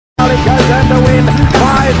us and the win.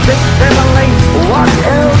 5, 6, 7 lanes. What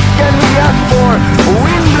else can we ask for?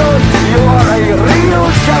 Wind blows, you are a real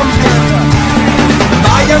champion.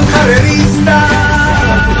 Bayang KARERISTA.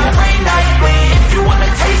 If you wanna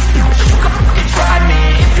taste me, you can fucking try me.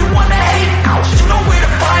 If you wanna hate, you know where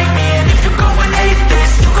to find me. And if you go and hate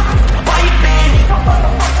this, you can fucking fight me.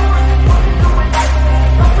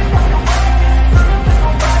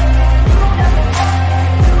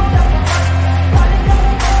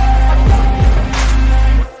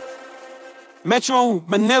 Metro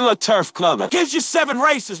Manila Turf Club gives you 7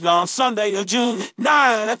 races on Sunday of June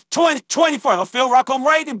 9, 2024. Phil Rockham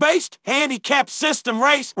rating-based handicap system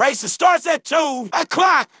race. Racing starts at 2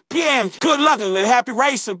 o'clock p.m. Good luck and happy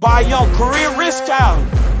racing by your KARERISTA.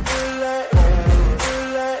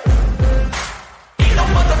 Ain't no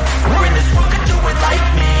motherfucker in this world can do it like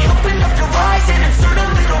me. Open up your eyes and insert a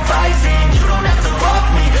little rising. You don't have to love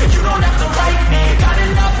me, you don't have to like me. Got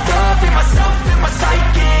enough love in myself, in my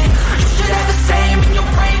psyche. Have the same in your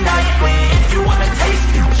brain nightly. If you wanna taste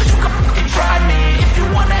me, you can fucking try me. If you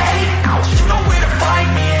wanna hate, you know where to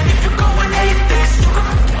find me. And if you go and hate this, you can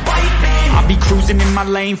fucking fight me. I'll be cruising in my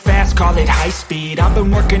lane fast, call it high speed. I've been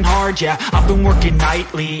working hard, yeah, I've been working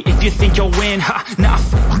nightly. If you think you'll win, nah,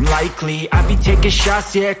 unlikely. I be taking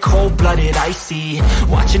shots, yeah, cold-blooded, icy.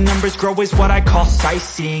 Watching numbers grow is what I call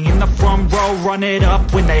sightseeing. In the front row, run it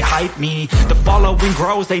up when they hype me. The following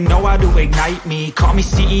grows, they know how to ignite me. Call me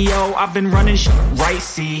CEO, I've been running shit right,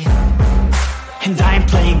 see. And I ain't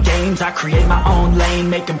playing games, I create my own lane,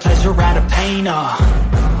 making pleasure out of pain,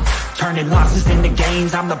 turning losses into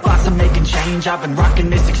gains, I'm the boss, I'm making change. I've been rocking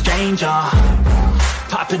this exchange,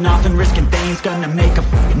 popping off and risking things, gonna make a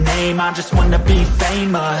fucking name. I just wanna be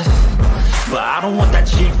famous, but I don't want that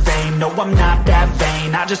cheap fame. No, I'm not that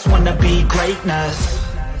vain, I just wanna be greatness.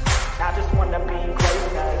 I just wanna be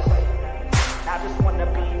greatness. I just wanna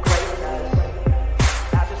be greatness.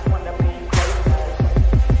 I just wanna be greatness.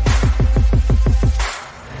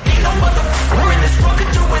 Ain't no motherfucker in this world can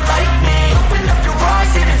do it like me. Open up your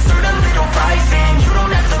eyes and insert a little rising. You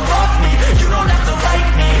don't have to love me, you don't have to like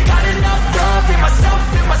me. Got enough love in myself,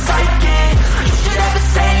 in my psyche. You should have the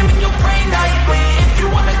same in your brain nightly. If you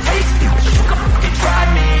wanna taste me, you can fucking try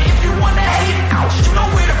me. If you wanna hate, you know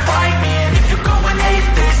where to find me. And if you go and hate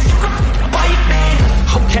this, you can fucking fight me.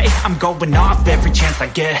 Okay, I'm going off every chance I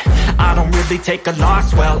get. I don't really take a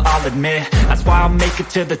loss, well, I'll admit. That's why I'll make it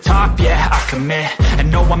to the top, yeah, I commit.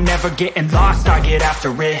 And no, I'm never getting lost, I get after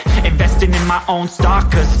it. Investing in my own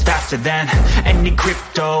stock, cause it's faster than any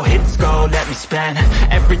crypto hits go, let me spend.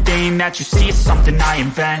 Everything that you see is something I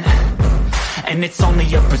invent, and it's only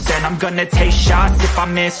a percent. I'm gonna take shots, if I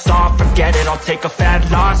miss all, forget it. I'll take a fat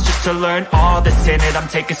loss just to learn all that's in it. I'm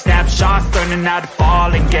taking snapshots, learning how to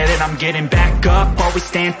fall and get it. I'm getting back up, always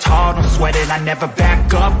stand tall, don't sweat it. I never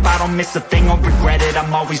back up, I don't miss a thing or regret it.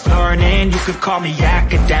 I'm always learning, you could call me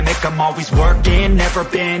academic. I'm always working, never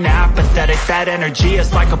been apathetic. That energy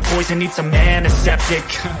is like a poison, needs some antiseptic.